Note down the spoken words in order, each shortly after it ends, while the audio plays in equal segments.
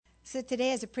So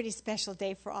today is a pretty special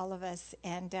day for all of us,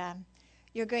 and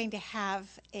you're going to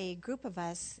have a group of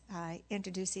us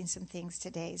introducing some things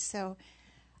today. So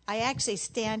I actually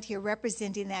stand here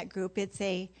representing that group. It's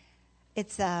a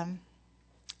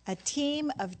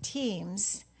team of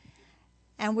teams,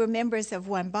 and we're members of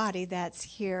one body that's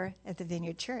here at the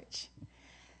Vineyard Church.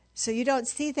 So you don't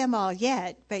see them all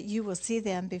yet, but you will see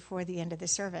them before the end of the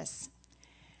service.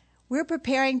 We're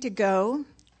preparing to go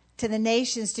to the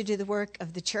nations to do the work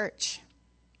of the church.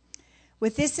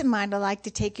 With this in mind, I'd like to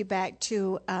take you back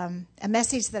to a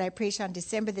message that I preached on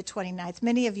December the 29th.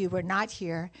 Many of you were not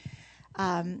here,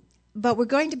 but we're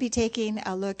going to be taking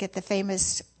a look at the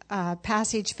famous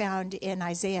passage found in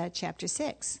Isaiah chapter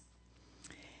 6.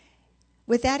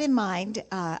 With that in mind,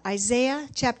 Isaiah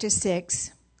chapter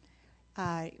 6,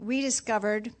 we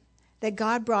discovered that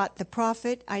God brought the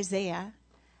prophet Isaiah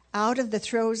out of the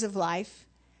throes of life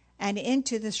and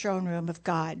into the throne room of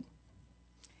God.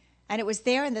 And it was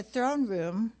there in the throne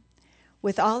room,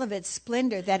 with all of its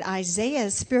splendor, that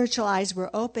Isaiah's spiritual eyes were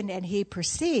opened and he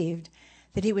perceived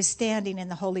that he was standing in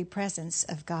the holy presence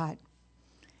of God.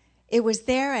 It was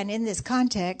there and in this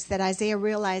context that Isaiah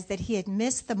realized that he had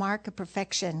missed the mark of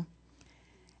perfection,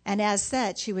 and as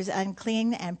such, he was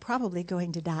unclean and probably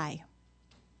going to die.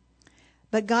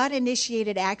 But God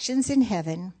initiated actions in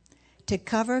heaven to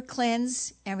cover,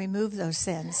 cleanse, and remove those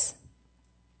sins.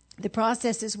 The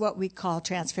process is what we call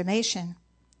transformation.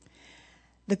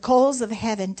 The coals of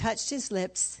heaven touched his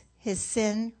lips, his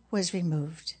sin was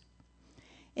removed.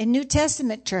 In New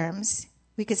Testament terms,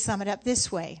 we could sum it up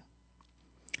this way.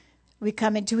 We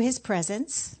come into his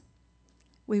presence,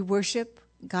 we worship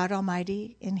God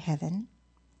Almighty in heaven,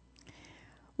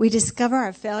 we discover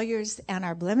our failures and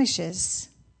our blemishes,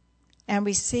 and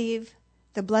receive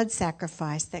the blood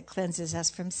sacrifice that cleanses us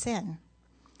from sin.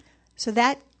 So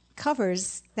that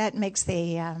makes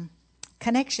the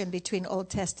connection between Old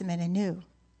Testament and New.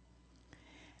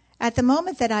 At the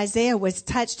moment that Isaiah was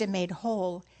touched and made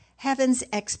whole, heaven's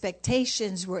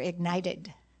expectations were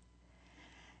ignited.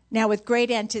 Now, with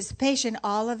great anticipation,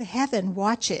 all of heaven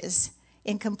watches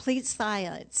in complete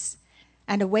silence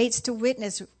and awaits to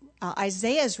witness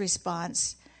Isaiah's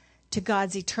response to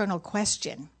God's eternal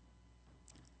question.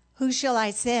 Who shall I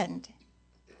send?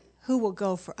 Who will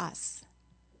go for us?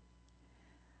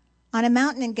 On a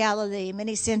mountain in Galilee,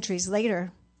 many centuries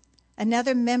later,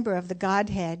 another member of the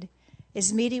Godhead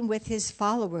is meeting with his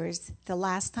followers the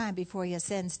last time before he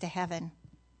ascends to heaven.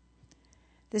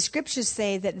 The scriptures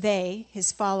say that they,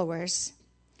 his followers,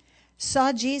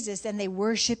 saw Jesus and they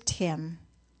worshiped him.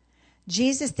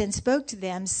 Jesus then spoke to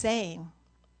them, saying,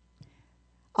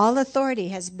 "All authority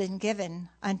has been given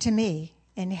unto me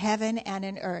in heaven and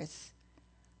in earth.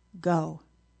 Go."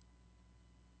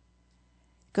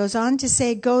 Goes on to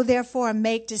say, "Go therefore and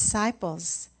make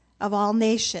disciples of all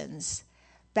nations,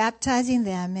 baptizing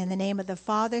them in the name of the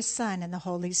Father, Son, and the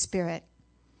Holy Spirit,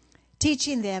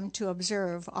 teaching them to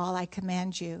observe all I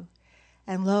command you.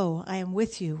 And lo, I am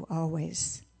with you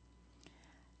always."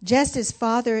 Just as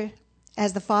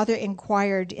the Father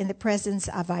inquired in the presence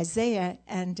of Isaiah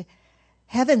and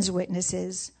heaven's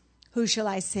witnesses, "Who shall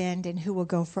I send and who will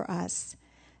go for us?"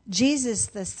 Jesus,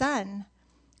 the Son,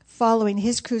 following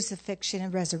his crucifixion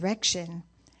and resurrection,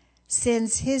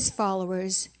 sends his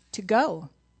followers to go.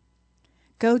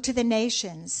 Go to the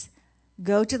nations,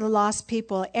 go to the lost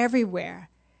people everywhere,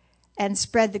 and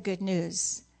spread the good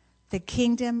news. The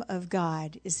kingdom of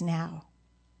God is now.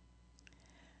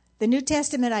 The New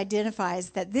Testament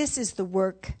identifies that this is the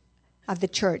work of the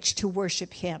church, to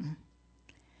worship him,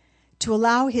 to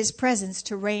allow his presence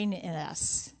to reign in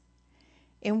us.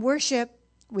 In worship,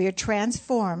 we are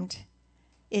transformed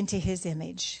into his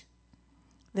image.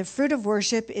 The fruit of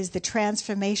worship is the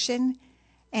transformation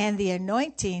and the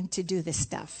anointing to do the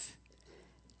stuff,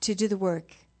 to do the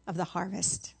work of the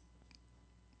harvest.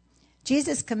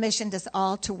 Jesus commissioned us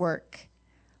all to work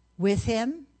with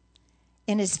him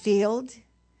in his field,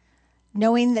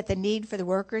 knowing that the need for the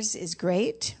workers is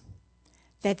great,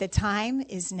 that the time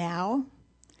is now,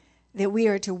 that we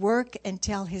are to work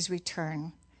until his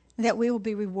return, and that we will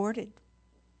be rewarded.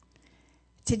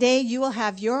 Today, you will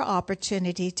have your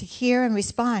opportunity to hear and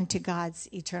respond to God's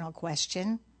eternal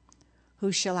question,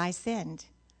 "Who shall I send?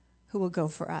 Who will go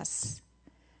for us?"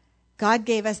 God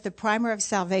gave us the primer of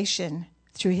salvation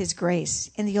through his grace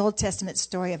in the Old Testament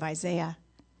story of Isaiah,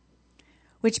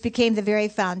 which became the very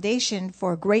foundation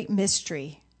for a great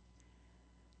mystery.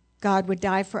 God would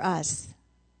die for us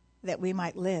that we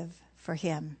might live for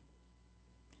him.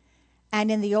 And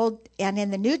in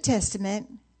the New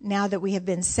Testament, now that we have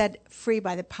been set free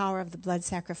by the power of the blood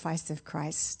sacrifice of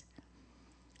Christ,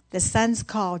 the Son's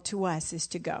call to us is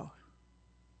to go.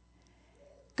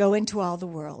 Go into all the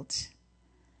world.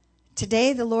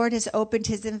 Today, the Lord has opened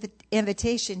his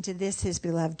invitation to this, his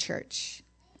beloved church,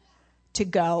 to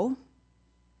go,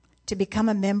 to become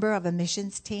a member of a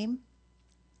missions team,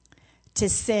 to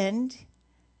send,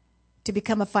 to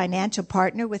become a financial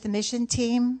partner with a mission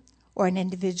team or an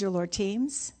individual or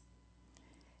teams,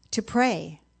 to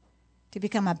pray, to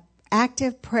become an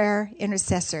active prayer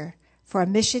intercessor for a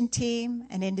mission team,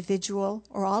 an individual,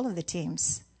 or all of the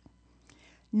teams.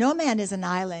 No man is an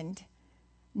island.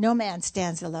 No man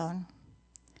stands alone.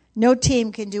 No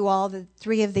team can do all the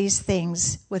three of these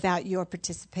things without your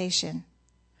participation.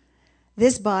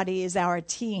 This body is our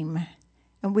team,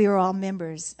 and we are all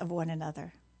members of one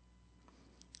another.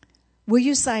 Will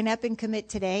you sign up and commit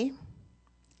today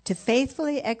to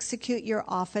faithfully execute your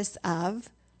office of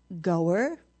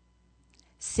goer,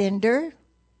 sender,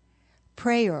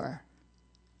 prayer?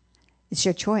 It's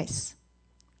your choice.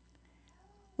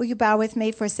 Will you bow with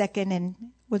me for a second, and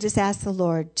we'll just ask the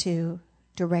Lord to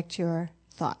direct your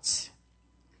thoughts.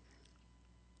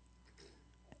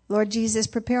 Lord Jesus,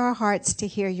 prepare our hearts to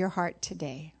hear your heart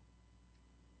today.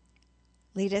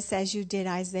 Lead us as you did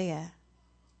Isaiah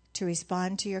to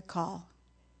respond to your call,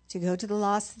 to go to the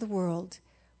lost of the world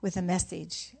with a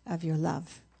message of your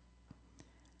love.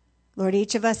 Lord,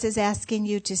 each of us is asking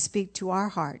you to speak to our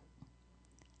heart.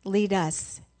 Lead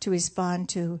us to respond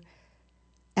to,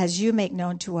 as you make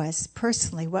known to us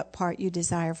personally, what part you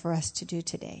desire for us to do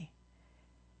today.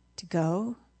 To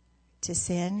go, to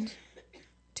send,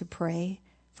 to pray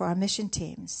for our mission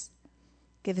teams.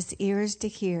 Give us ears to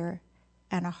hear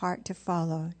and a heart to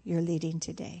follow your leading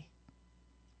today.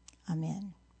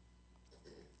 Amen.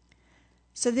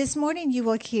 So this morning you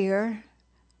will hear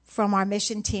from our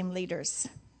mission team leaders.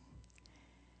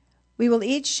 We will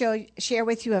each share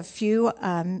with you a few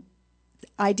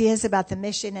ideas about the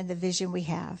mission and the vision we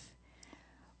have.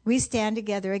 We stand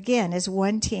together again as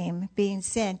one team being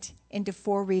sent into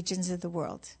 4 regions of the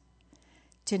world.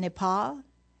 To Nepal,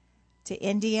 to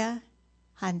India,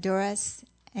 Honduras,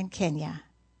 and Kenya.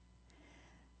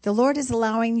 The Lord is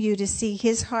allowing you to see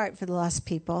his heart for the lost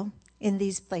people in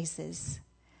these places.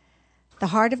 The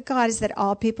heart of God is that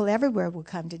all people everywhere will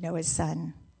come to know his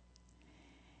Son.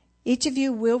 Each of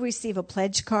you will receive a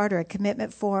pledge card or a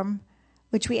commitment form,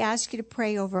 which we ask you to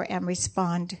pray over and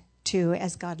respond to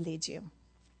as God leads you.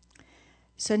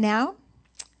 So now,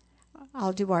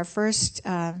 I'll do our first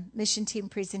mission team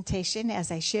presentation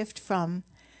as I shift from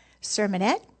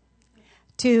sermonette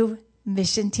to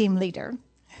mission team leader.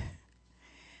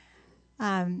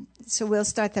 So we'll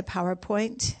start the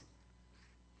PowerPoint.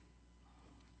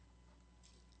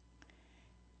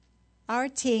 Our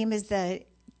team is the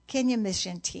Kenya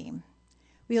mission team.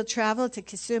 We'll travel to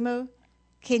Kisumu,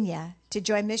 Kenya, to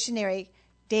join missionary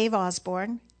Dave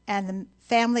Osborne and the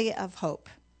Family of Hope.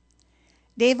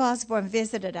 Dave Osborne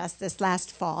visited us this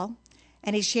last fall,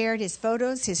 and he shared his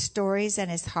photos, his stories, and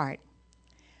his heart.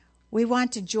 We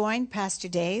want to join Pastor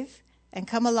Dave and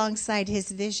come alongside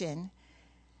his vision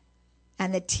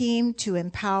and the team to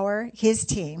empower, his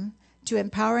team, to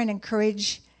empower and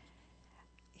encourage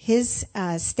his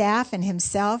staff and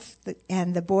himself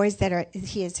and the boys that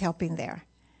he is helping there.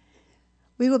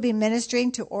 We will be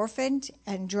ministering to orphaned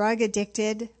and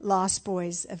drug-addicted lost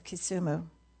boys of Kisumu.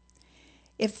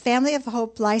 If Family of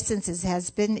Hope licenses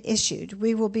has been issued,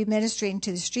 we will be ministering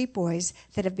to the street boys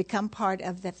that have become part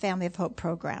of the Family of Hope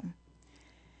program.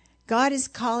 God is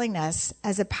calling us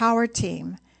as a power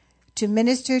team to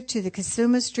minister to the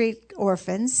Kisumu street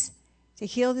orphans, to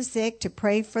heal the sick, to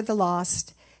pray for the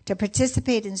lost, to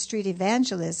participate in street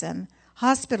evangelism,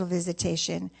 hospital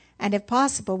visitation, and if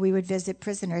possible, we would visit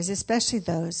prisoners, especially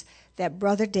those that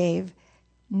Brother Dave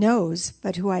knows,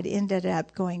 but who had ended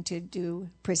up going to do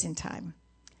prison time.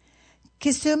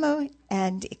 Kisumu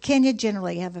and Kenya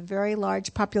generally have a very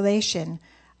large population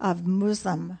of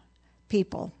Muslim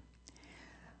people.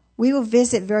 We will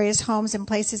visit various homes and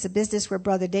places of business where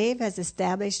Brother Dave has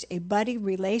established a buddy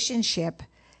relationship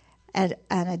and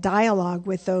a dialogue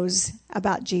with those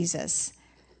about Jesus.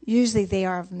 Usually they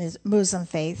are of Muslim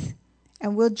faith.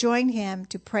 And we'll join him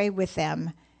to pray with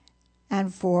them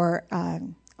and for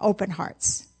open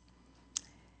hearts.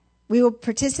 We will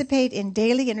participate in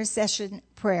daily intercession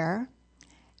prayer,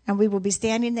 and we will be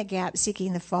standing in the gap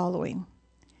seeking the following: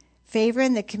 favor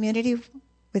in the community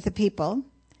with the people,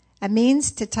 a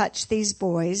means to touch these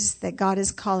boys that God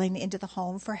is calling into the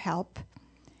home for help,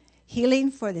 healing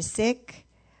for the sick,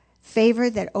 favor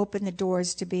that open the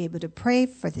doors to be able to pray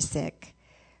for the sick,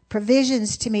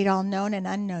 provisions to meet all known and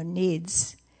unknown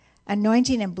needs,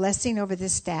 anointing and blessing over the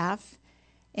staff,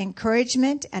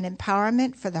 encouragement and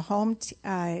empowerment for the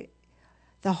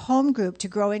home group to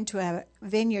grow into a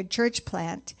vineyard church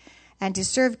plant, and to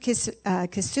serve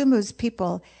Kisumu's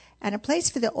people, and a place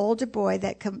for the older boys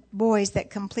that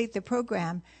complete the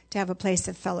program to have a place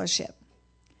of fellowship.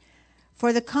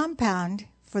 For the compound,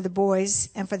 for the boys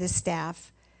and for the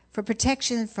staff, for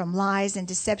protection from lies and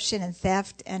deception and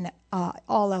theft and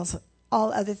all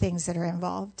other things that are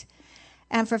involved,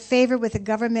 and for favor with the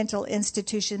governmental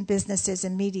institution, businesses,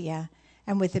 and media,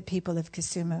 and with the people of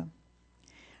Kisumu.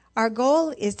 Our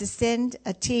goal is to send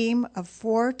a team of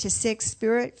 4 to 6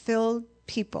 spirit-filled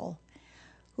people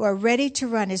who are ready to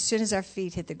run as soon as our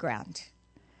feet hit the ground,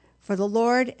 for the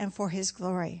Lord and for His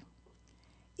glory.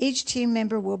 Each team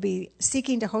member will be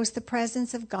seeking to host the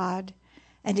presence of God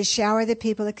and to shower the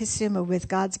people of Kisumu with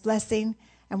God's blessing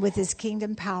and with His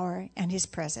kingdom power and His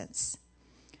presence.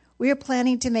 We are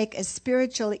planning to make a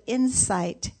spiritual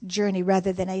insight journey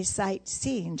rather than a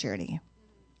sightseeing journey.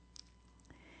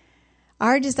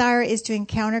 Our desire is to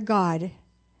encounter God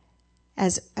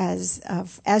as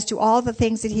to all the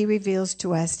things that He reveals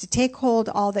to us, to take hold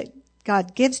of all that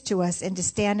God gives to us, and to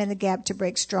stand in the gap to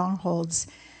break strongholds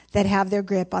that have their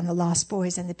grip on the lost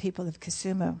boys and the people of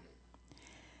Kisumu.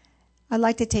 I'd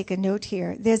like to take a note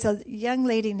here. There's a young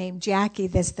lady named Jackie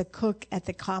that's the cook at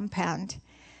the compound.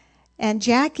 And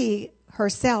Jackie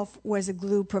herself was a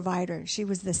glue provider. She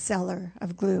was the seller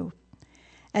of glue.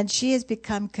 And she has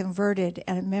become converted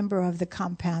and a member of the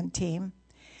compound team.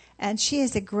 And she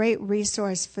is a great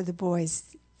resource for the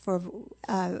boys, for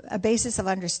a basis of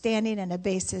understanding and a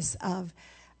basis of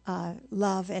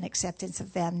love and acceptance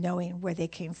of them, knowing where they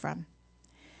came from.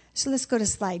 So let's go to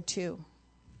slide 2.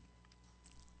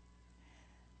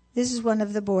 This is one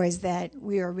of the boys that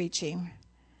we are reaching.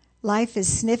 Life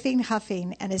is sniffing,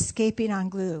 huffing, and escaping on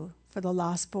glue for the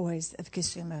lost boys of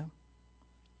Kisumu.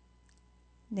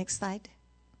 Next slide.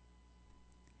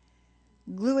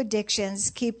 Glue addictions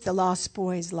keep the lost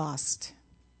boys lost.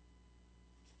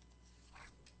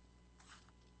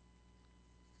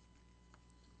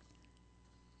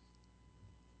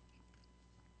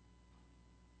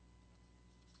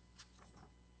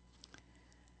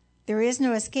 There is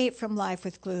no escape from life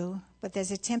with glue, but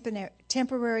there's a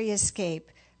temporary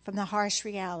escape from the harsh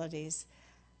realities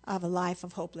of a life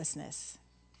of hopelessness.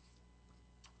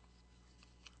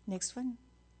 Next one.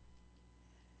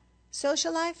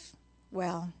 Social life?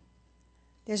 Well,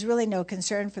 there's really no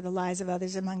concern for the lives of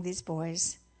others among these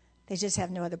boys. They just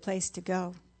have no other place to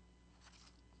go.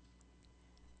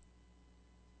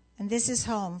 And this is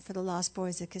home for the lost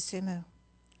boys of Kisumu.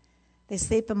 They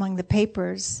sleep among the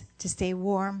papers to stay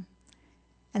warm,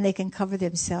 and they can cover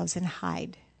themselves and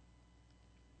hide.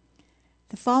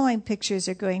 The following pictures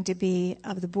are going to be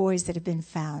of the boys that have been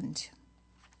found.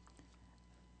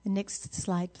 The next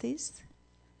slide, please.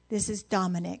 This is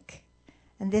Dominic.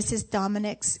 And this is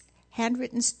Dominic's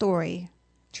handwritten story,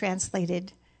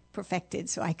 translated, perfected,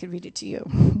 so I could read it to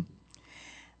you.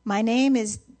 My name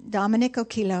is Dominic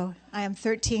Okilo. I am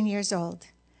 13 years old.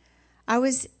 I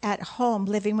was at home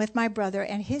living with my brother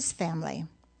and his family.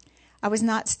 I was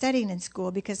not studying in school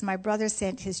because my brother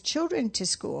sent his children to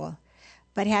school,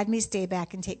 but had me stay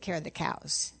back and take care of the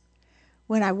cows.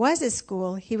 When I was at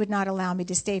school, he would not allow me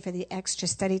to stay for the extra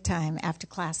study time after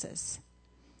classes.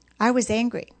 I was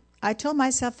angry. I told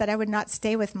myself that I would not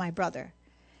stay with my brother.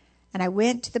 And I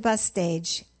went to the bus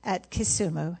stage at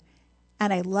Kisumu,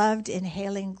 and I loved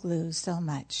inhaling glue so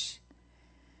much.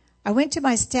 I went to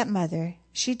my stepmother.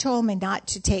 She told me not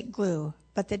to take glue,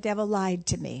 but the devil lied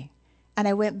to me, and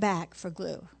I went back for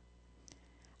glue.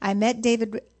 I met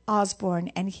David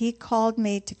Osborne, and he called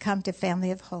me to come to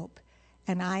Family of Hope,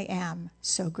 and I am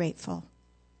so grateful.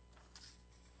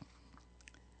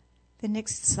 The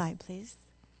next slide, please.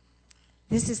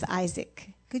 This is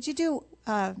Isaac. Could you do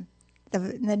the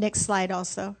next slide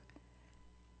also?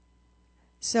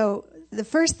 So the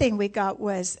first thing we got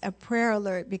was a prayer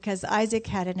alert because Isaac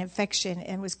had an infection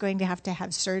and was going to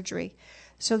have surgery.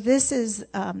 So this is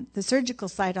the surgical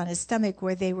site on his stomach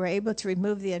where they were able to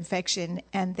remove the infection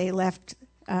and they left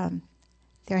their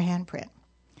handprint.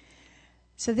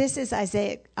 So this is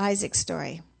Isaac's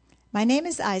story. My name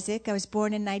is Isaac. I was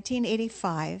born in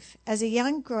 1985. As a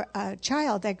young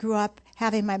child, I grew up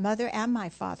having my mother and my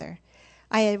father.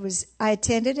 I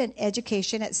attended an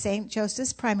education at St.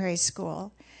 Joseph's Primary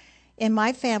School. In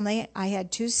my family, I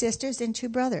had 2 sisters and 2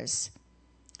 brothers.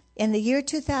 In the year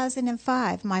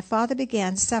 2005, my father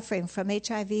began suffering from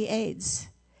HIV/AIDS.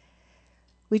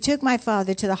 We took my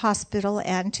father to the hospital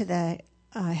and to the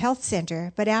health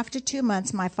center, but after 2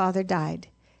 months, my father died.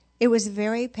 It was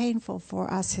very painful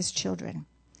for us, his children.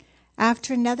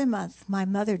 After another month, my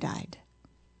mother died.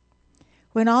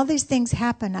 When all these things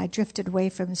happened, I drifted away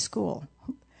from school.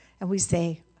 And we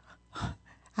say,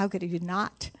 how could you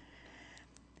not?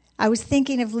 I was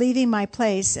thinking of leaving my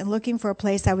place and looking for a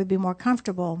place I would be more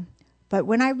comfortable. But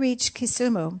when I reached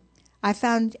Kisumu, I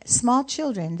found small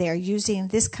children there using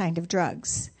this kind of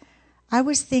drugs. I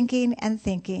was thinking and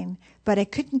thinking, but I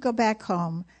couldn't go back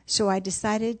home, so I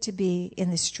decided to be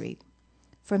in the street.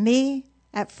 For me,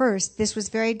 at first, this was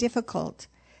very difficult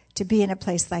to be in a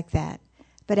place like that.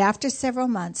 But after several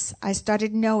months, I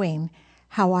started knowing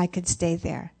how I could stay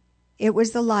there. It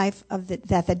was the life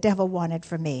that the devil wanted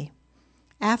for me.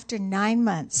 After 9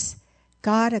 months,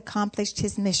 God accomplished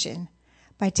his mission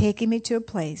by taking me to a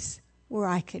place where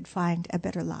I could find a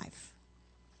better life.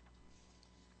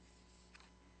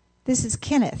 This is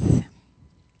Kenneth.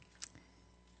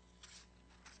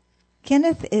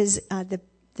 Kenneth is,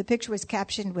 the picture was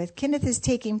captioned with, Kenneth is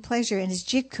taking pleasure in his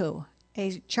jiko,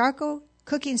 a charcoal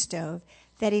cooking stove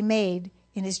that he made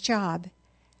in his job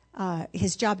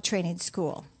training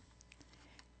school.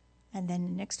 And then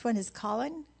the next one is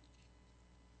Colin.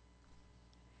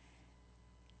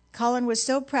 Colin was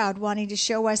so proud, wanting to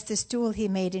show us the stool he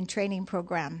made in training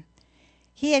program.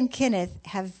 He and Kenneth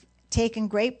have taken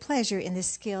great pleasure in the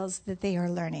skills that they are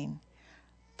learning.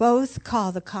 Both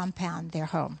call the compound their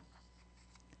home.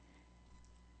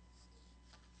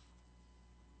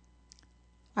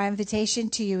 Our invitation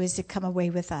to you is to come away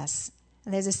with us.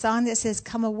 And there's a song that says,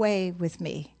 "Come away with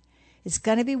me." It's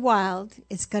going to be wild.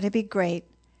 It's going to be great.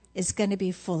 It's going to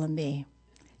be full of me.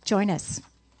 Join us.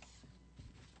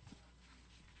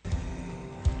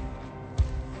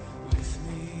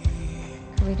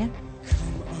 Karina?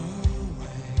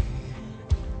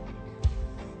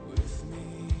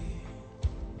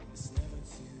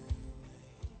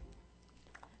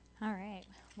 All right.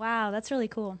 Wow, that's really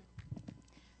cool.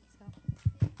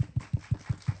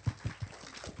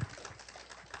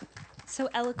 So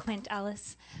eloquent,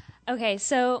 Alice. Okay,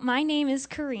 so my name is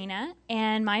Karina,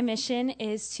 and my mission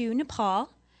is to Nepal.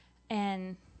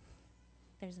 And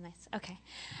there's a nice, okay.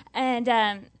 And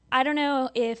I don't know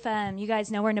if you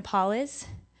guys know where Nepal is,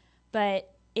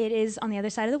 but it is on the other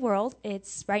side of the world.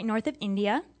 It's right north of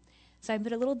India. So I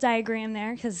put a little diagram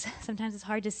there because sometimes it's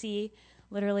hard to see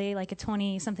literally like a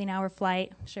 20-something hour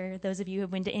flight. I'm sure those of you who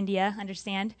have been to India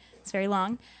understand. It's very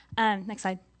long. Next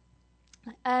slide.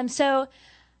 So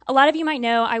a lot of you might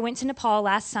know I went to Nepal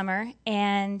last summer,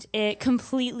 and it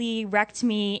completely wrecked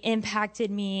me, impacted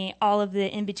me, all of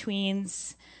the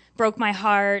in-betweens, broke my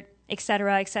heart, et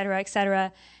cetera, et cetera, et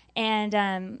cetera. And,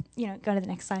 go to the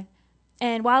next slide.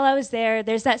 And while I was there,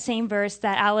 there's that same verse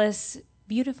that Alice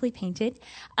beautifully painted,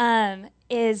 then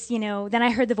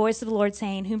I heard the voice of the Lord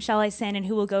saying, "Whom shall I send and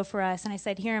who will go for us?" And I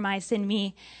said, "Here am I, send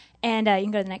me." And you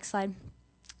can go to the next slide.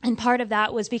 And part of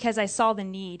that was because I saw the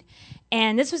need.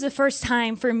 And this was the first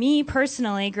time for me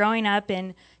personally, growing up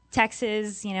in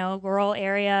Texas, rural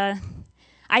area.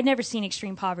 I'd never seen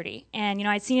extreme poverty. And,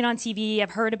 I'd seen it on TV.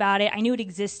 I've heard about it. I knew it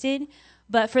existed.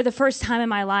 But for the first time in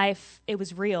my life, it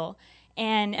was real.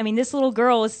 And, this little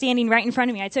girl was standing right in front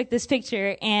of me. I took this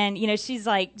picture, and, she's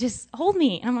like, "Just hold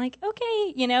me." And I'm like,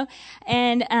 "Okay,"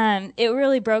 And it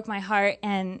really broke my heart.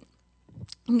 And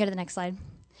you can go to the next slide.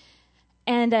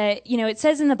 And, it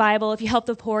says in the Bible, if you help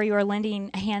the poor, you are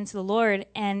lending a hand to the Lord.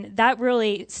 And that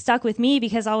really stuck with me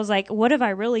because I was like, what have I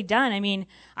really done?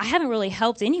 I haven't really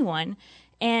helped anyone.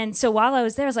 And so while I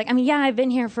was there, I was like, I've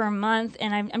been here for a month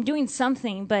and I'm doing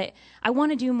something, but I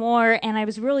want to do more. And I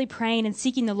was really praying and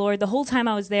seeking the Lord the whole time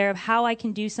I was there of how I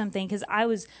can do something because I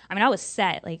was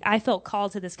set. Like, I felt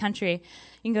called to this country.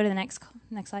 You can go to the next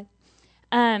slide.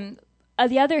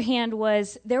 The other hand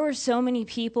was there were so many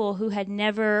people who had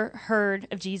never heard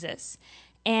of Jesus.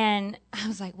 And I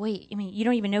was like, wait, you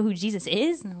don't even know who Jesus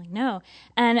is? And I'm like, no.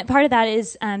 And part of that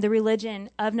is the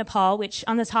religion of Nepal, which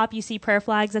on the top you see prayer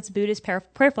flags. That's Buddhist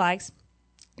prayer flags.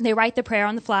 They write the prayer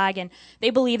on the flag, and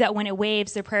they believe that when it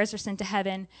waves, their prayers are sent to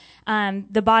heaven.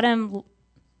 The bottom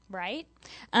right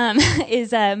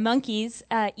is monkeys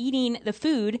eating the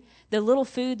food, the little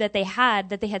food that they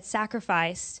had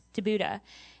sacrificed to Buddha.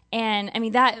 And,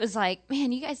 that was like,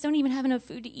 man, you guys don't even have enough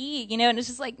food to eat, And it's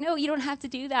just like, no, you don't have to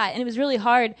do that. And it was really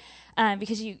hard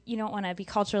because you don't want to be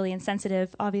culturally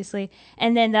insensitive, obviously.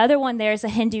 And then the other one there is a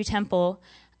Hindu temple.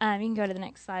 You can go to the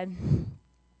next slide.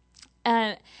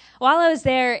 While I was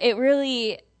there, it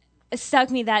really struck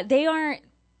me that they're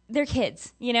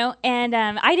kids, And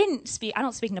I don't speak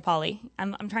Nepali.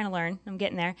 I'm trying to learn. I'm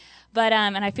getting there. But,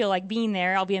 and I feel like being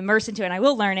there, I'll be immersed into it, and I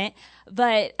will learn it.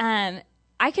 But,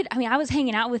 I was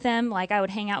hanging out with them like I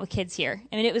would hang out with kids here.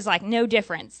 I mean, it was like no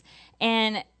difference.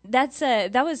 And that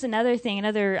was another thing,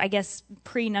 I guess,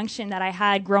 pre-nunction that I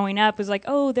had growing up was like,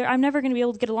 I'm never going to be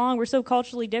able to get along. We're so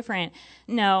culturally different.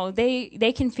 No,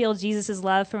 they can feel Jesus'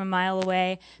 love from a mile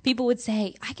away. People would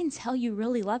say, I can tell you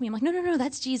really love me. I'm like, no,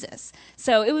 that's Jesus.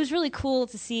 So it was really cool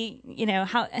to see,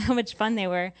 how much fun they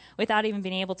were without even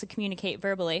being able to communicate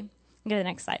verbally. Go to the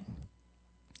next slide.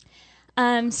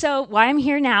 So why I'm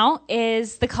here now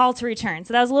is the call to return.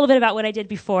 So that was a little bit about what I did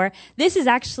before. This is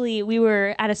actually, we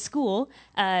were at a school,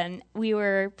 we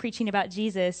were preaching about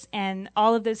Jesus, and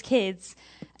all of those kids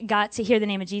got to hear the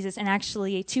name of Jesus, and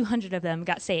actually 200 of them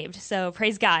got saved. So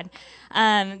praise God.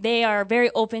 They are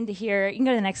very open to hear, you can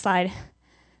go to the next slide,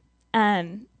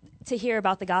 to hear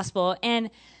about the gospel. And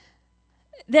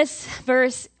this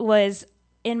verse was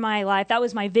in my life. That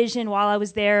was my vision while I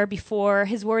was there before.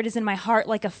 His word is in my heart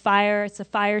like a fire. It's a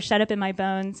fire shut up in my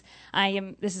bones.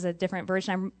 This is a different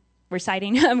version I'm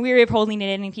reciting. I'm weary of holding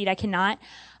it in, Pete, I cannot.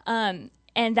 And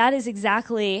that is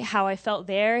exactly how I felt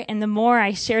there. And the more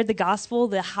I shared the gospel,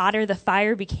 the hotter the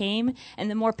fire became,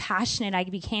 and the more passionate I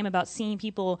became about seeing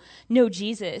people know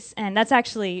Jesus. And that's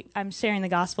actually, I'm sharing the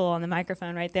gospel on the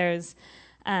microphone right there, is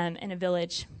in a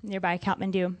village nearby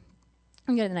Kathmandu.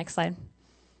 Go to the next slide.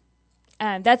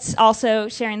 That's also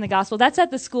sharing the gospel. That's at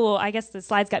the school. I guess the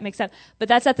slides got mixed up, but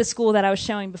that's at the school that I was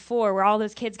showing before, where all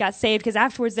those kids got saved, because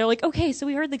afterwards they're like, okay, so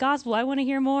we heard the gospel. I want to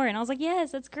hear more. And I was like,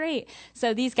 yes, that's great.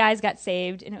 So these guys got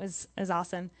saved, and it was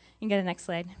awesome. You can go to the next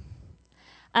slide.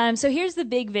 So here's the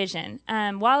big vision.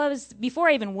 Before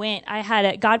I even went,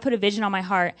 God put a vision on my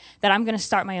heart that I'm going to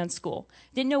start my own school.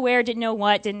 Didn't know where, didn't know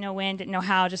what, didn't know when, didn't know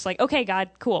how, just like, okay,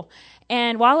 God, cool.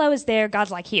 And while I was there,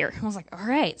 God's like, here. I was like, all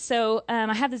right. So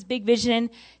I have this big vision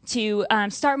to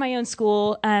start my own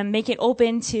school, make it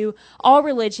open to all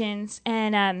religions,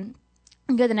 and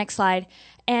go to the next slide.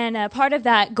 And part of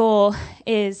that goal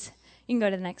is, you can go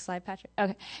to the next slide, Patrick.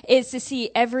 Okay, is to see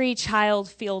every child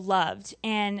feel loved.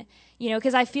 And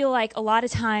because I feel like a lot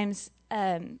of times,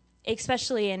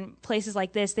 especially in places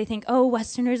like this, they think,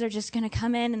 Westerners are just going to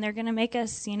come in and they're going to make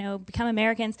us, become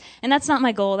Americans. And that's not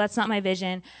my goal. That's not my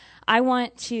vision. I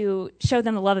want to show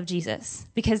them the love of Jesus,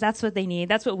 because that's what they need.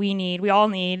 That's what we need. We all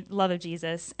need love of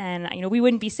Jesus. And, we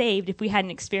wouldn't be saved if we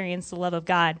hadn't experienced the love of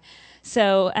God.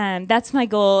 So that's my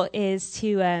goal, is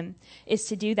to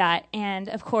do that. And,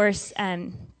 of course,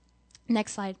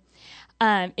 next slide.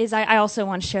 I also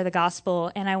want to share the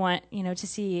gospel, and I want to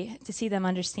see them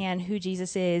understand who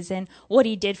Jesus is and what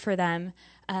He did for them,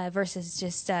 versus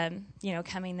just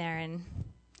coming there and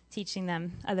teaching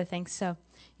them other things. So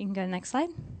you can go to the next slide.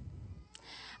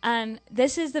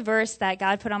 This is the verse that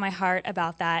God put on my heart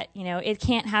about that. It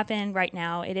can't happen right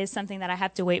now. It is something that I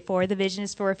have to wait for. The vision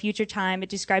is for a future time. It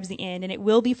describes the end, and it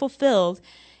will be fulfilled.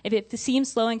 If it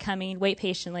seems slow in coming, wait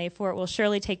patiently, for it will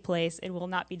surely take place. It will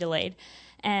not be delayed.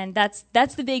 And that's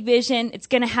the big vision. It's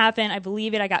going to happen. I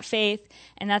believe it. I got faith,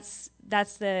 and that's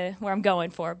where I'm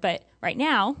going for. But right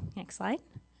now, next slide.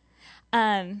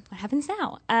 What happens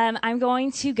now? I'm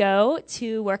going to go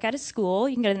to work at a school.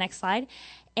 You can go to the next slide.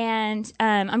 And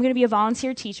I'm going to be a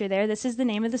volunteer teacher there. This is the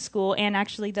name of the school, and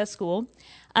actually the school.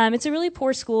 It's a really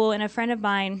poor school, and a friend of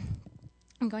mine,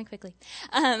 I'm going quickly,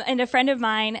 and a friend of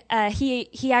mine,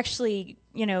 he actually,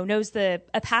 knows a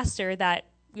pastor that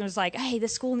was like, hey,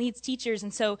 this school needs teachers.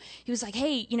 And so he was like,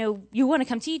 hey, you want to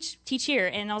come teach here?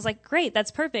 And I was like, great,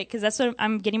 that's perfect, because that's what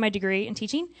I'm getting my degree in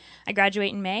teaching. I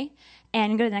graduate in May.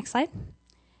 And go to the next slide.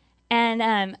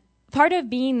 And part of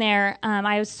being there,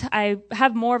 I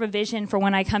have more of a vision for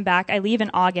when I come back. I leave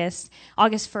in August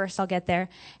 1st, I'll get there.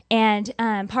 And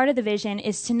part of the vision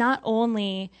is to not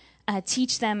only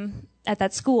teach them at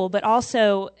that school, but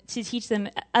also to teach them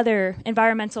other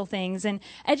environmental things and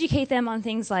educate them on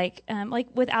things like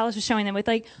what Alice was showing them, with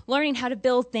like learning how to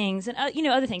build things and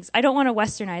other things. I don't want to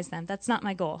westernize them. That's not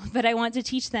my goal. But I want to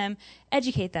teach them,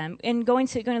 educate them. And go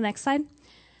to the next slide.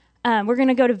 We're going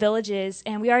to go to villages,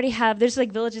 and we already there's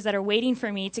like villages that are waiting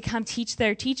for me to come teach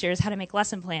their teachers how to make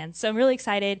lesson plans. So I'm really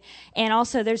excited. And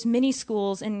also there's many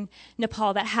schools in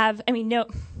Nepal that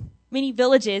many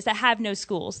villages that have no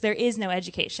schools. There is no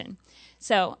education.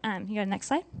 So you go to the next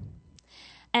slide.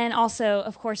 And also,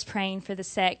 of course, praying for the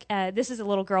sick. This is a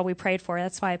little girl we prayed for.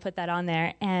 That's why I put that on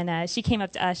there. And she came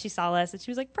up to us. She saw us, and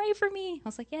she was like, pray for me. I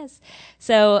was like, yes.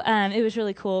 So it was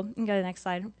really cool. You can go to the next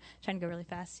slide. I'm trying to go really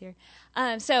fast here.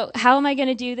 So how am I going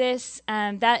to do this?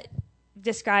 That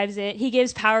describes it. He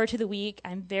gives power to the weak.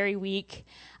 I'm very weak.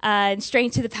 And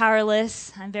strength to the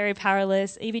powerless. I'm very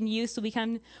powerless. Even youth will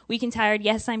become weak and tired.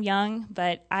 Yes, I'm young,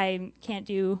 but I can't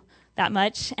do that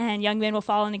much, and young men will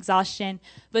fall in exhaustion.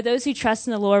 But those who trust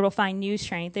in the Lord will find new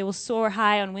strength. They will soar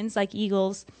high on wings like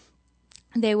eagles.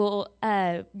 They will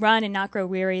run and not grow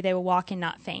weary. They will walk and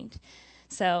not faint.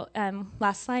 So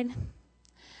last slide.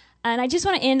 And I just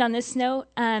want to end on this note.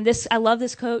 I love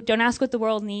this quote. Don't ask what the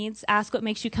world needs. Ask what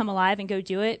makes you come alive and go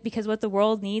do it, because what the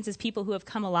world needs is people who have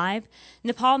come alive.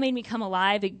 Nepal made me come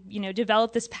alive,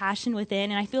 develop this passion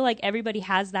within, and I feel like everybody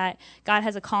has that. God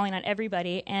has a calling on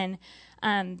everybody, and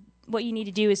what you need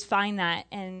to do is find that,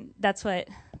 and that's what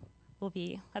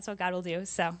God will do.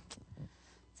 So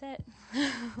that's it.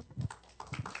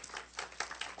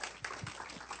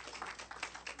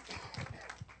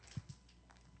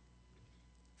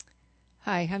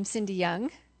 Hi, I'm Cindy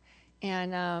Young,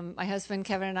 and my husband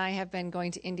Kevin and I have been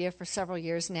going to India for several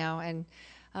years now, and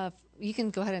you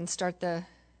can go ahead and start the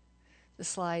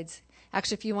slides.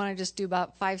 Actually, if you want to just do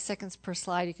about 5 seconds per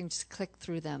slide, you can just click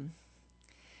through them.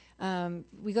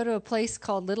 We go to a place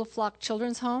called Little Flock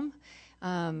Children's Home.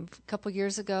 A couple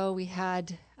years ago, we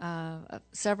had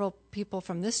several people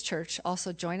from this church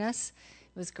also join us.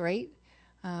 It was great.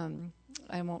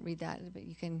 I won't read that, but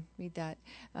you can read that.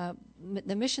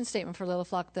 The mission statement for Little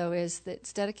Flock, though, is that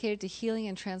it's dedicated to healing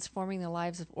and transforming the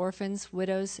lives of orphans,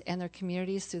 widows, and their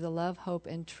communities through the love, hope,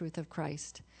 and truth of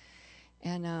Christ.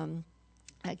 And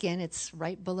again, it's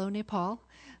right below Nepal,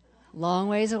 long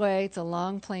ways away. It's a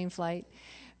long plane flight,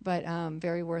 but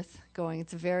very worth going.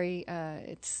 It's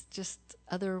it's just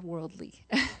otherworldly.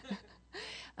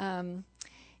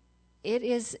 It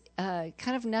is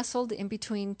kind of nestled in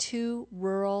between two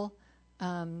rural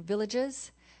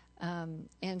villages.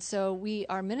 And so we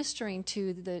are ministering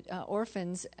to the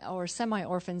orphans or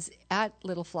semi-orphans at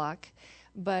Little Flock,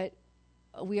 but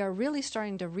we are really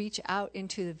starting to reach out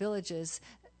into the villages.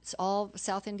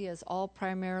 South India is all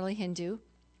primarily Hindu.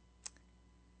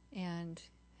 And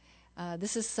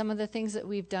this is some of the things that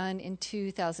we've done in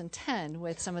 2010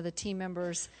 with some of the team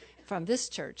members from this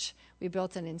church. We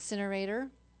built an incinerator.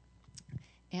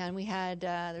 And we had,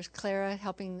 there's Clara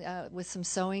helping with some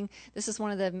sewing. This is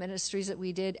one of the ministries that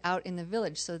we did out in the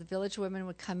village. So the village women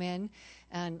would come in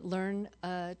and learn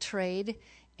a trade.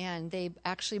 And they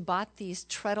actually bought these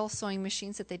treadle sewing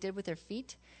machines that they did with their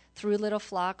feet through Little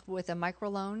Flock with a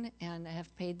microloan and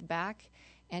have paid back.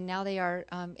 And now they are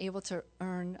able to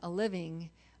earn a living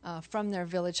from their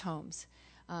village homes.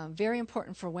 Very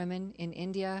important for women in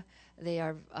India. They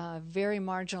are very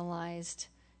marginalized.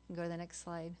 You can go to the next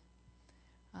slide.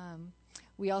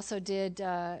 We also did,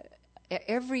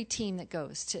 every team that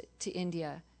goes to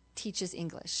India teaches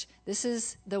English. This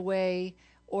is the way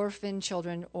orphan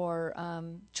children or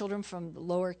children from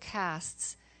lower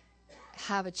castes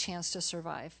have a chance to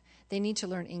survive. They need to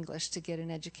learn English to get an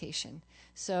education.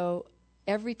 So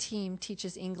every team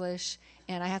teaches English,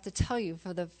 and I have to tell you,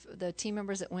 for the team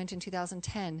members that went in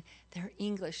 2010, their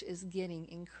English is getting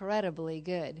incredibly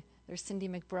good. There's Cindy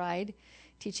McBride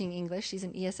teaching English. She's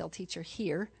an ESL teacher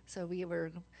here, so we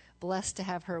were blessed to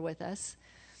have her with us.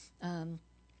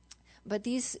 But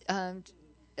these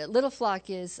Little Flock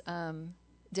is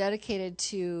dedicated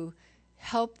to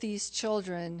help these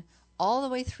children all the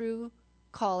way through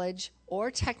college or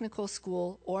technical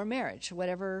school or marriage,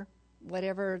 however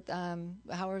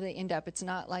they end up. It's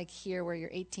not like here where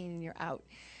you're 18 and you're out.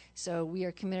 So we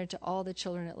are committed to all the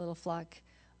children at Little Flock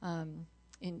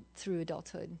through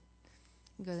adulthood.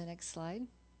 Go to the next slide.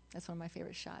 That's one of my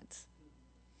favorite shots.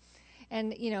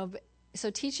 And, so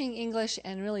teaching English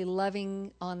and really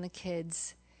loving on the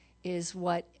kids is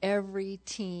what every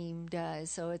team does.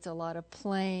 So it's a lot of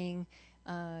playing.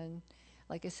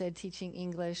 Like I said, teaching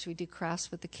English. We do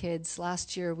crafts with the kids.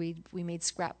 Last year we made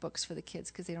scrapbooks for the kids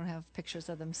because they don't have pictures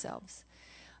of themselves.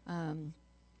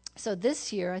 So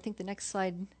this year, I think the next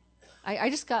slide, I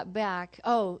just got back.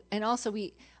 Oh, and also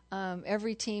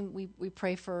every team, we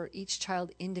pray for each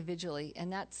child individually.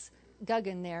 And that's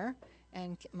Guggen there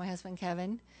and my husband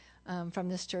Kevin from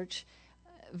this church.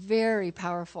 Very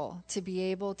powerful to be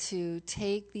able to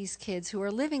take these kids who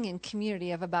are living in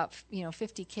community of about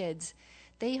 50 kids.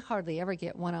 They hardly ever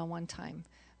get one-on-one time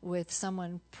with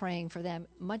someone praying for them,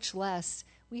 much less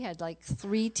we had like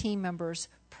 3 team members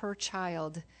per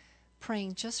child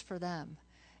praying just for them.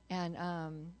 And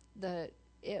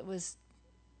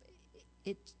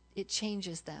it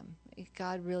changes them.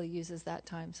 God really uses that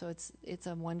time. So it's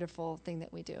a wonderful thing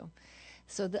that we do.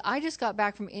 So I just got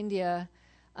back from India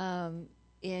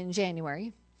in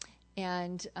January.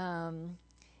 And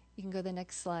you can go to the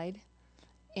next slide.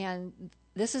 And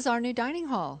this is our new dining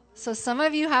hall. So some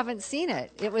of you haven't seen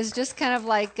it. It was just kind of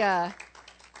like, it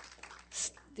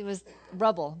was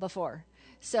rubble before.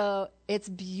 So it's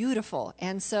beautiful.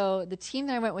 And so the team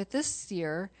that I went with this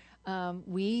year,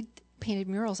 we painted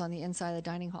murals on the inside of the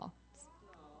dining hall.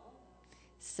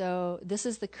 So this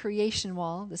is the creation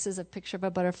wall. This is a picture of a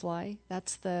butterfly.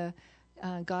 That's the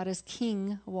God is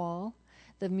King wall.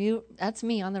 That's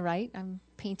me on the right. I'm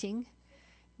painting,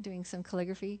 doing some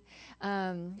calligraphy.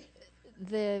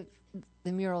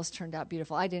 The murals turned out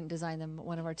beautiful. I didn't design them.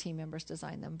 One of our team members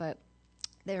designed them. But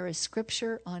there is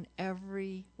scripture on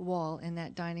every wall in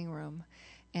that dining room.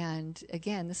 And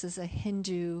again, this is a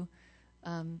Hindu,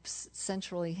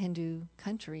 centrally Hindu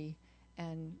country.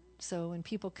 And so when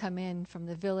people come in from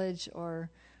the village or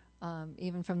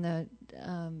even from the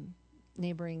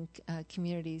neighboring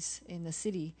communities in the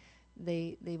city,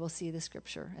 they will see the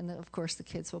scripture. And of course, the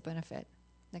kids will benefit.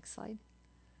 Next slide.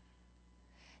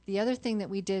 The other thing that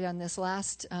we did on this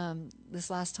last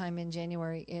time in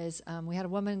January is we had a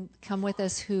woman come with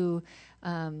us who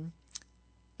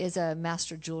is a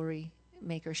master jewelry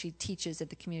maker. She teaches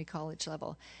at the community college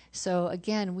level. So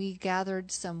again, we gathered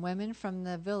some women from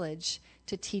the village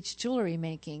to teach jewelry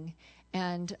making,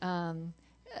 and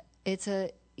it's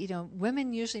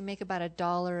women usually make about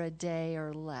 $1 a day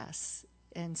or less,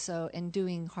 and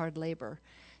doing hard labor.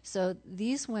 So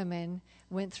these women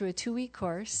went through a 2-week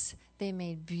course. They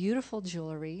made beautiful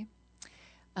jewelry.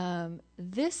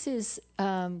 This is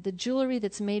the jewelry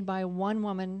that's made by one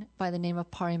woman by the name of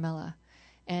Parimella,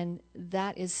 and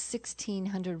that is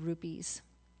 1,600 rupees.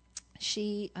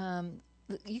 You can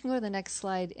go to the next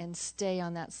slide and stay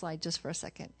on that slide just for a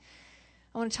second.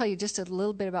 I want to tell you just a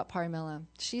little bit about Parimella.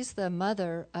 She's the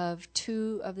mother of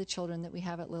 2 of the children that we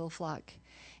have at Little Flock.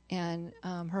 And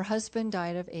her husband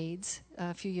died of AIDS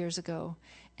a few years ago,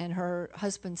 and her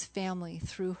husband's family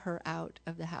threw her out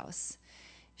of the house.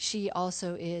 She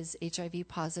also is HIV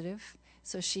positive,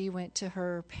 so she went to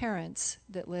her parents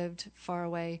that lived far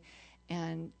away,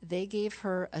 and they gave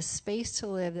her a space to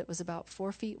live that was about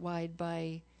 4 feet wide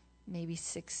by maybe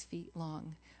 6 feet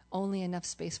long. Only enough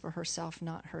space for herself,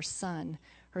 not her son.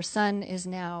 Her son is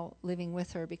now living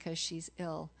with her because she's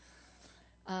ill.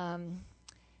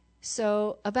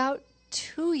 So about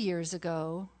 2 years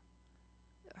ago,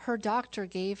 her doctor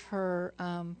gave her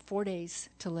 4 days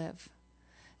to live.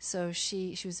 So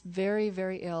she was very,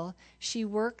 very ill. She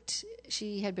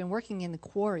had been working in the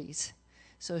quarries.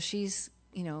 So she's,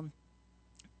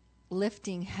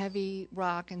 lifting heavy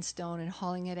rock and stone and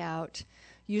hauling it out.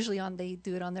 Usually they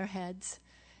do it on their heads.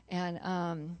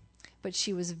 But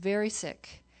she was very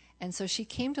sick. And so she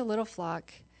came to Little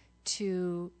Flock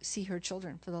to see her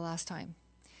children for the last time.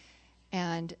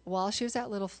 And while she was at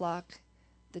Little Flock,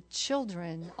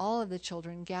 all of the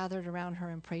children gathered around her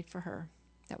and prayed for her.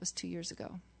 That was 2 years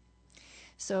ago.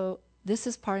 So this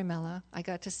is Parimella. I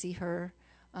got to see her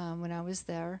when I was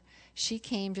there. She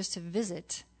came just to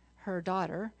visit her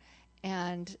daughter.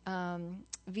 And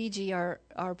VG,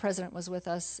 our president, was with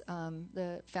us,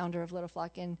 the founder of Little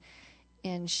Flock.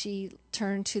 And she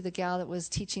turned to the gal that was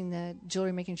teaching the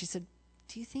jewelry making. She said,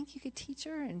 "Do you think you could teach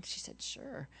her?" And she said,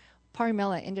 "Sure."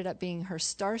 Parimella ended up being her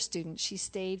star student. She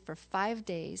stayed for 5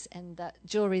 days, and that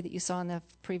jewelry that you saw on the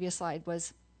previous slide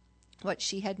was what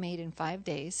she had made in 5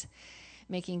 days,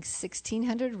 making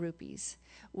 1,600 rupees,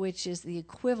 which is the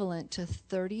equivalent to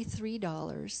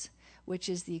 $33, which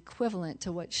is the equivalent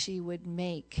to what she would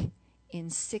make in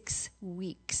 6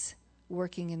 weeks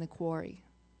working in the quarry.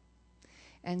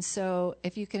 And so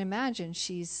if you can imagine,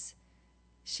 she's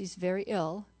very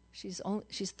ill. She's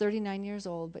 39 years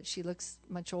old, but she looks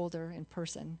much older in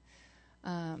person.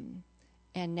 And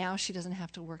now she doesn't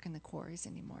have to work in the quarries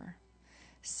anymore.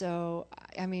 So,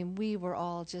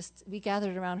 we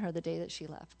gathered around her the day that she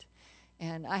left.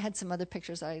 And I had some other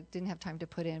pictures I didn't have time to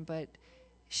put in, but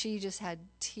she just had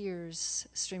tears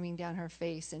streaming down her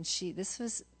face. And she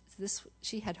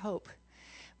had hope.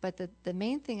 But the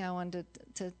main thing I wanted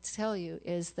to tell you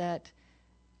is that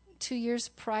 2 years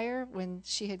prior, when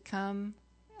she had come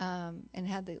and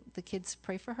had the kids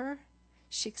pray for her,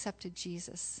 she accepted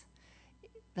Jesus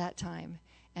that time.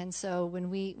 And so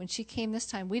when she came this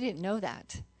time, we didn't know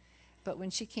that. But when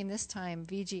she came this time,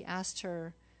 VG asked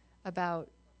her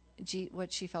about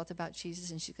what she felt about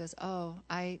Jesus, and she goes, "Oh,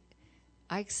 I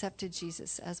accepted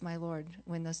Jesus as my Lord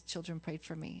when those children prayed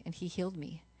for me, and he healed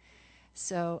me."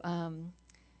 So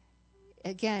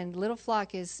again, Little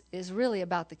Flock is really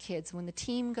about the kids. When the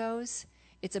team goes,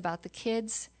 it's about the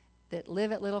kids that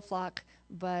live at Little Flock,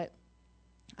 but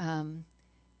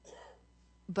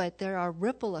there are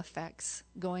ripple effects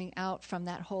going out from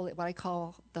that what I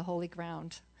call the holy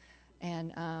ground,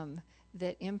 and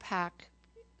that impact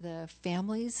the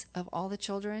families of all the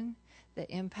children, that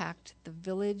impact the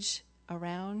village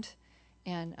around,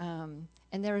 and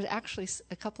there was actually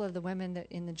a couple of the women that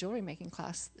in the jewelry making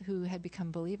class who had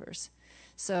become believers.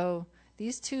 So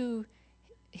these 2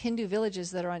 Hindu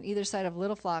villages that are on either side of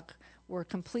Little Flock were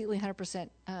completely 100%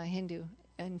 Hindu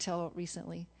until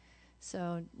recently.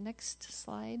 So next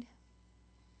slide.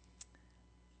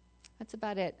 That's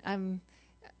about it. I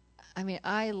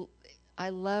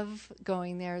love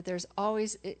going there. There's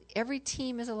always, every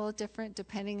team is a little different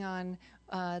depending on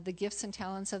the gifts and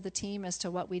talents of the team as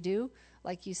to what we do.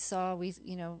 Like you saw,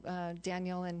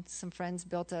 Daniel and some friends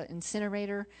built an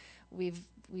incinerator. We've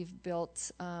built,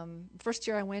 first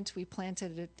year I went, we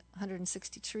planted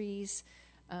 160 trees.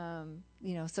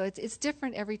 So it's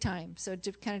different every time. So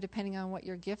kind of depending on what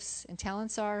your gifts and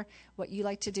talents are, what you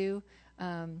like to do,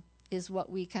 is what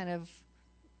we kind of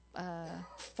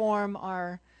form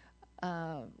our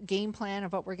game plan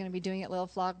of what we're going to be doing at Little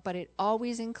Flock. But it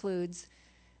always includes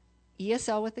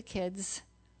ESL with the kids,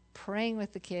 praying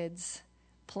with the kids,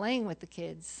 playing with the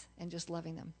kids, and just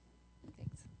loving them.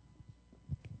 Thanks.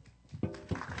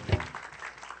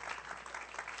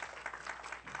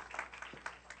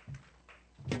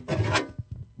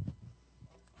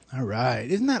 All right.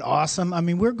 Isn't that awesome? I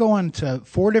mean, we're going to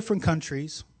 4 different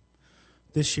countries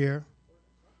this year,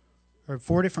 or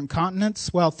 4 different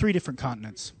continents. Well, 3 different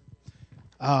continents.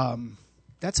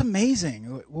 That's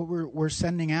amazing what we're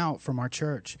sending out from our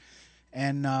church.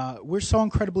 And we're so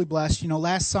incredibly blessed.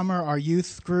 Last summer our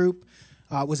youth group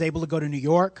was able to go to New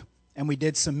York, and we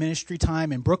did some ministry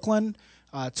time in Brooklyn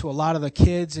to a lot of the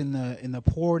kids in the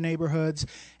poor neighborhoods.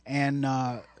 And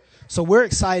so we're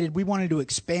excited. We wanted to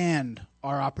expand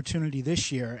our opportunity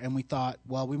this year, and we thought,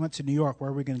 well, we went to New York.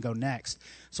 Where are we going to go next?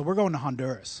 So we're going to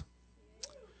Honduras.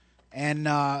 And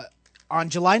on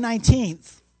July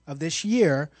 19th of this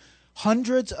year,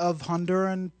 hundreds of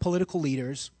Honduran political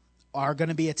leaders are going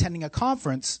to be attending a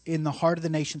conference in the heart of the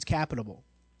nation's capital.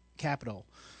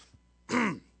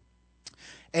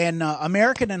 And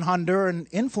American and Honduran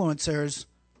influencers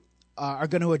are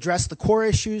going to address the core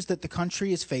issues that the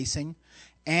country is facing,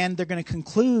 and they're going to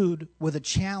conclude with a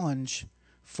challenge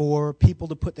for people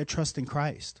to put their trust in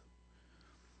Christ.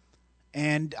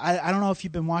 And I don't know if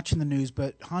you've been watching the news,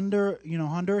 but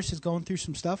Honduras is going through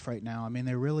some stuff right now. I mean,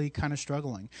 they're really kind of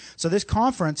struggling. So this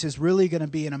conference is really going to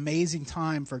be an amazing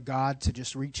time for God to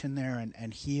just reach in there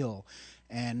and heal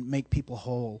and make people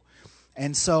whole.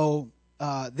 And so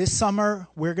this summer,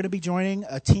 we're going to be joining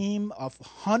a team of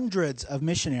hundreds of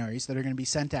missionaries that are going to be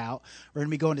sent out. We're going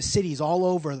to be going to cities all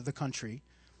over the country.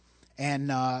 And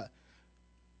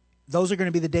those are going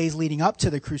to be the days leading up to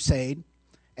the crusade.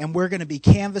 And we're going to be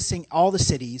canvassing all the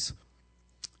cities,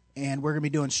 and we're going to be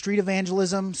doing street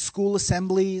evangelism, school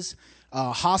assemblies,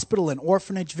 hospital and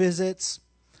orphanage visits,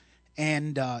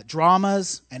 and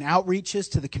dramas and outreaches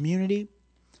to the community.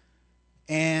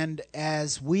 And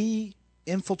as we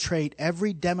infiltrate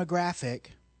every demographic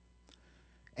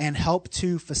and help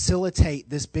to facilitate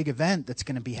this big event that's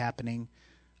going to be happening,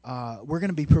 we're going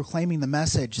to be proclaiming the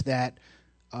message that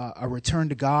a return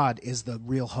to God is the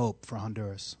real hope for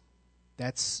Honduras.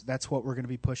 That's what we're going to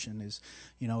be pushing is,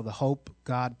 the hope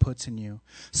God puts in you.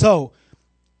 So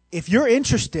if you're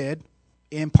interested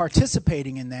in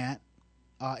participating in that,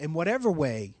 in whatever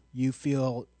way you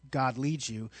feel God leads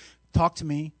you, talk to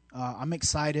me. I'm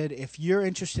excited. If you're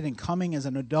interested in coming as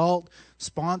an adult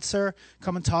sponsor,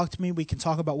 come and talk to me. We can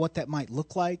talk about what that might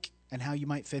look like and how you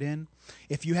might fit in.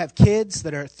 If you have kids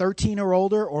that are 13 or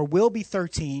older or will be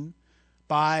 13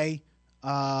 by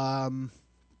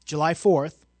July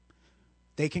 4th,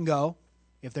 they can go.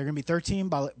 If they're going to be 13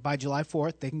 by July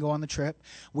 4th, they can go on the trip.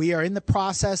 We are in the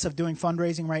process of doing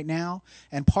fundraising right now,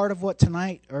 and part of what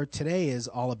today is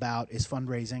all about is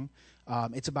fundraising.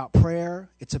 It's about prayer.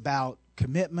 It's about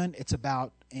commitment. It's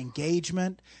about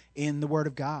engagement in the Word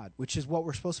of God, which is what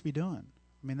we're supposed to be doing.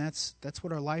 I mean, that's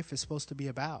what our life is supposed to be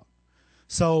about.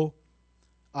 So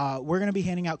we're going to be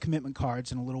handing out commitment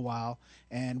cards in a little while,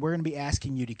 and we're going to be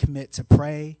asking you to commit to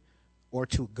pray or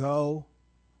to go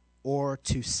or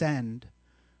to send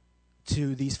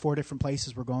to these 4 different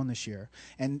places we're going this year.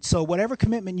 And so whatever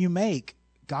commitment you make,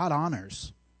 God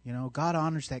honors. God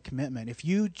honors that commitment. If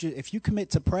you commit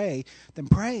to pray, then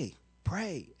pray,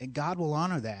 and God will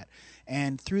honor that.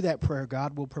 And through that prayer,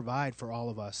 God will provide for all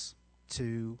of us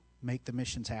to make the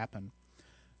missions happen.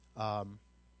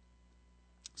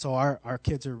 So our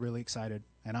kids are really excited,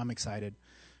 and I'm excited.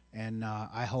 And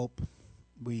I hope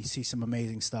we see some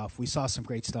amazing stuff. We saw some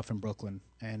great stuff in Brooklyn,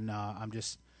 and I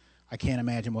can't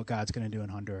imagine what God's going to do in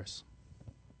Honduras.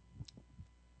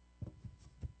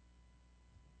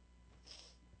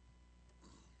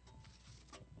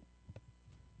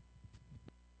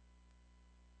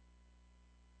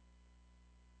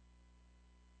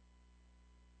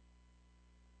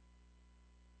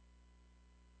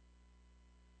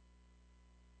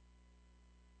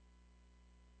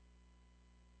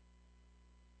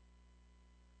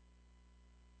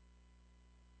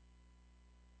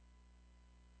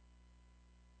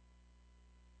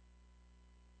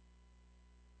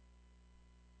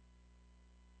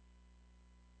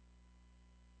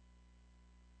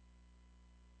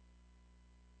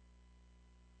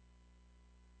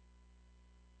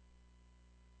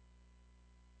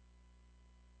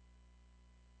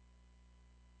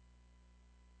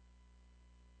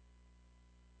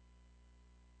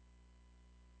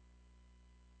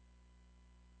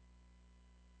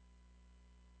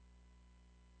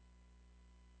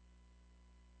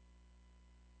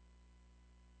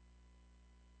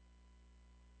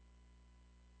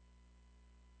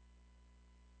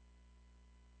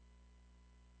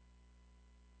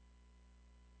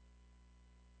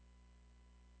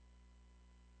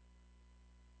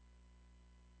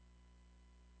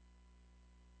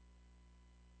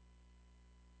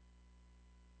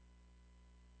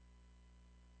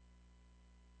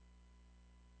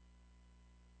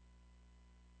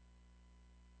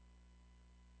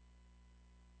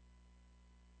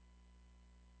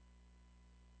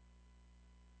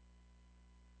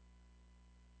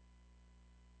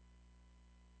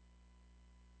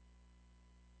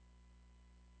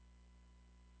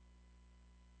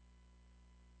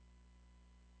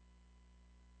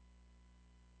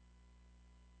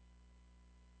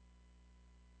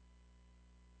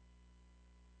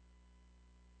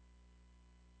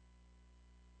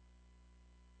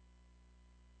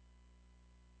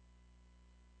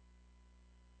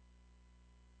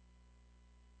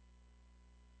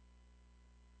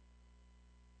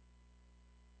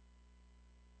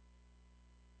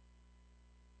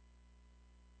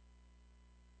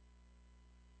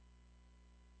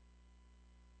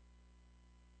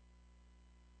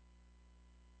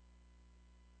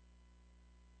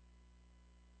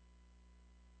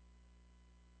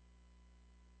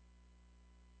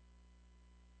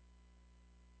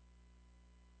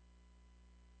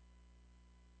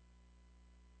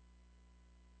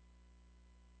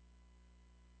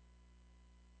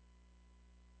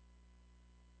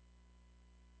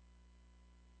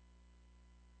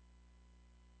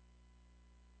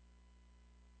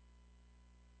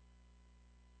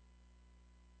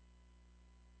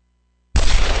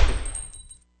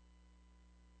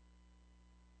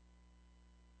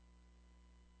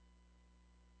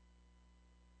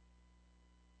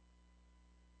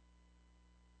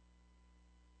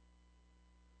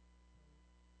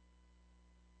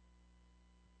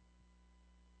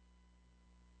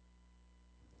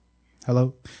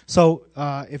 Hello. So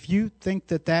if you think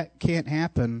that can't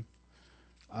happen,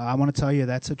 I want to tell you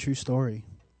that's a true story.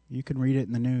 You can read it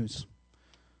in the news.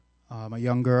 A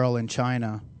young girl in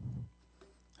China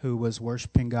who was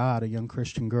worshiping God, a young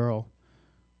Christian girl,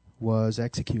 was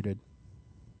executed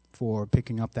for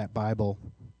picking up that Bible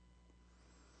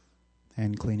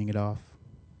and cleaning it off.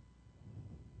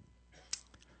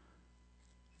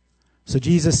 So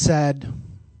Jesus said,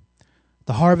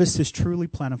 "The harvest is truly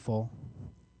plentiful,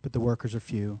 but the workers are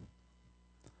few.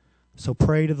 So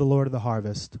pray to the Lord of the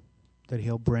harvest that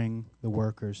he'll bring the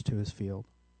workers to his field."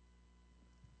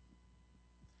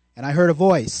 And I heard a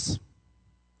voice,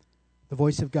 the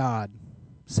voice of God,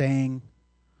 saying,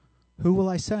 "Who will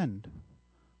I send?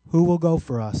 Who will go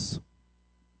for us?"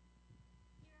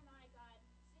 Here am I, God,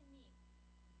 send me.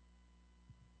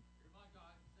 Here am I,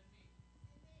 God, send me.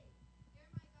 Send me. Here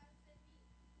am I, God, send me.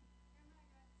 Here am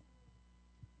I, God, send me.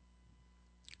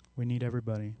 We need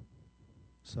everybody.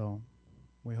 So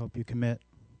we hope you commit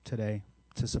today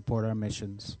to support our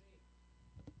missions.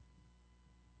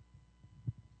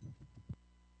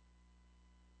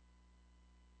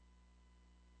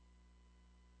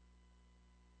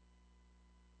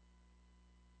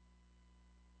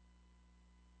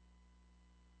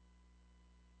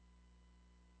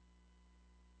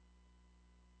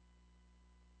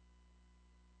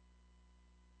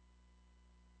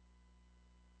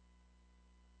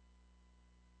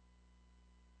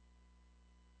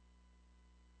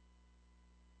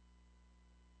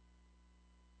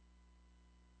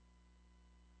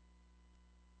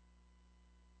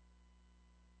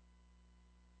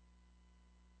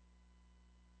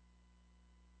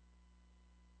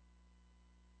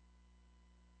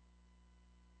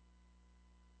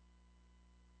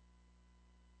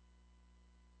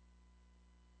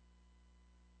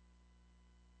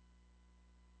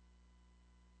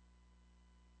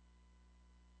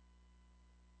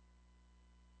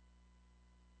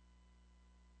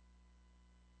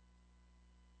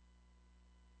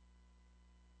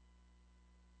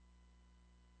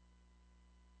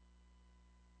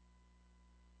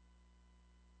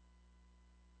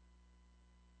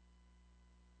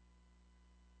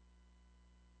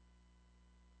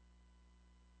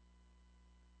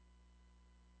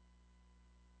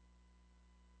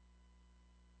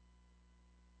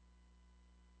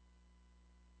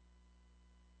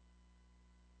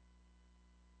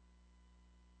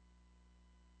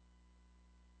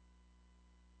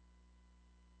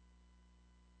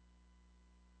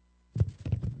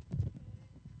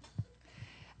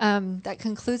 That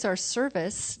concludes our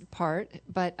service part,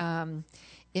 but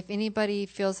if anybody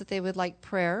feels that they would like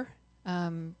prayer,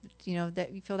 that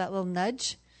you feel that little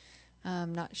nudge,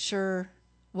 not sure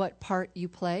what part you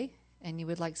play, and you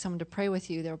would like someone to pray with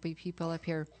you, there will be people up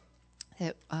here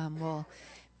that will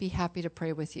be happy to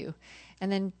pray with you.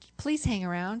 And then please hang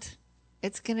around.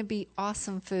 It's going to be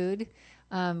awesome food.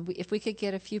 If we could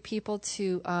get a few people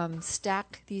to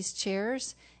stack these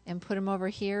chairs and put them over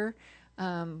here,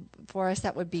 for us,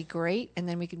 that would be great. And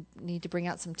then we need to bring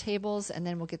out some tables, and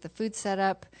then we'll get the food set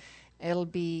up. It'll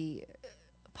be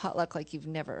potluck like you've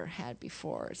never had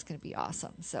before. It's going to be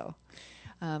awesome. So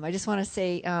I just want to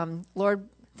say, Lord,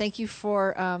 thank you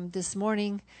for this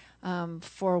morning,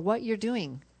 for what you're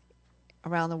doing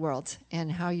around the world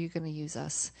and how you're going to use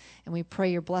us. And we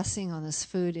pray your blessing on this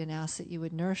food and ask that you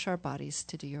would nourish our bodies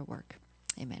to do your work.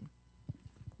 Amen.